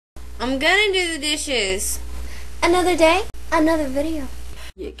I'm gonna do the dishes. Another day, another video.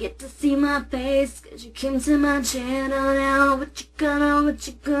 You get to see my face, 'cause you came to my channel now. What you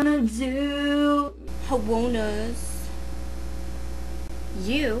gonna do? Whoners,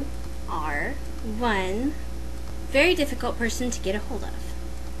 you are one very difficult person to get a hold of.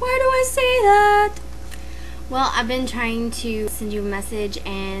 Why do I say that? Well, I've been trying to send you a message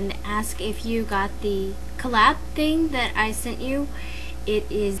and ask if you got the collab thing that I sent you. It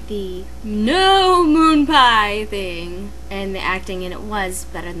is the no moon pie thing, and the acting in it was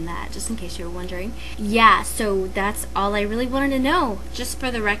better than that, just in case you were wondering. Yeah, so that's all I really wanted to know. Just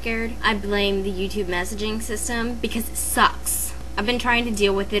for the record, I blame the YouTube messaging system because it sucks. I've been trying to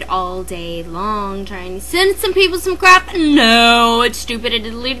deal with it all day long, trying to send some people some crap. No, it's stupid. I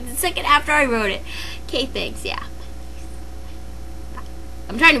deleted the second after I wrote it. Okay, thanks, yeah. Bye.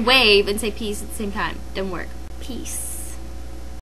 I'm trying to wave and say peace at the same time. Don't work. Peace.